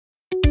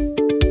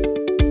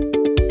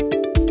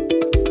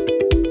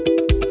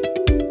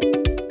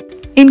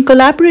In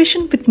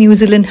collaboration with New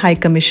Zealand High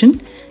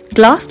Commission,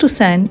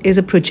 Glass2Sand is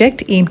a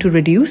project aimed to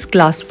reduce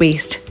glass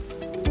waste.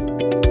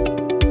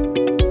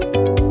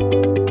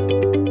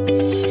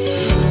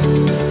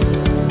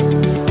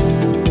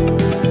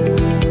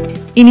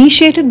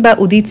 Initiated by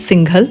Udit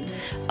Singhal,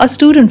 a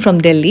student from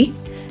Delhi,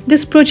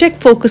 this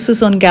project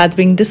focuses on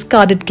gathering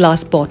discarded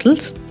glass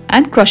bottles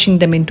and crushing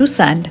them into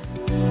sand.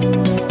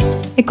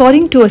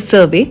 According to a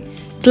survey,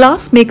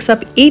 glass makes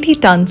up 80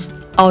 tons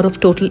out of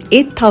total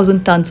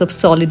 8,000 tons of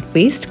solid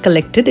waste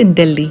collected in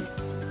Delhi.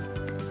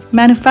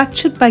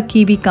 Manufactured by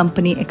Kiwi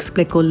company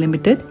Expleco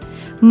Limited,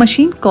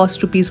 machine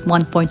costs Rs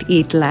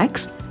 1.8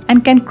 lakhs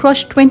and can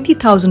crush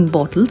 20,000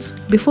 bottles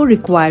before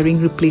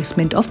requiring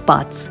replacement of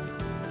parts.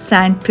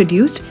 Sand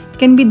produced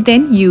can be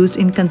then used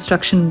in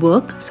construction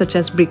work such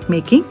as brick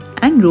making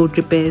and road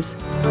repairs.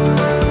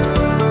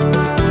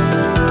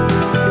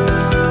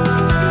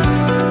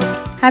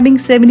 Having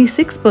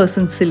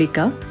 76%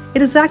 silica,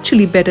 it is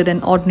actually better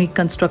than ordinary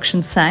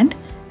construction sand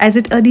as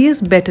it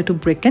adheres better to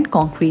brick and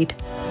concrete.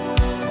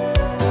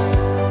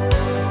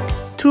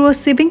 Through a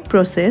sieving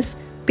process,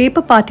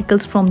 paper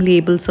particles from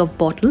labels of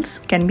bottles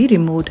can be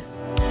removed.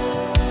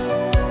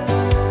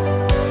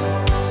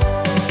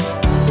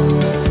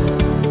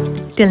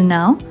 Till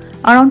now,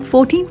 around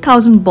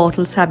 14,000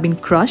 bottles have been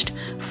crushed,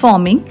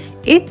 forming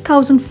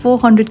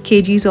 8,400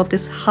 kgs of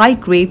this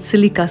high-grade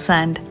silica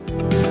sand.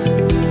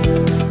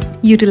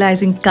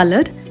 Utilizing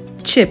colored,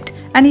 chipped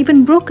and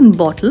even broken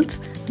bottles,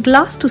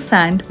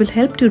 Glass2Sand will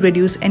help to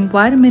reduce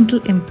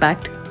environmental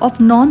impact of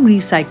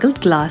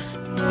non-recycled glass.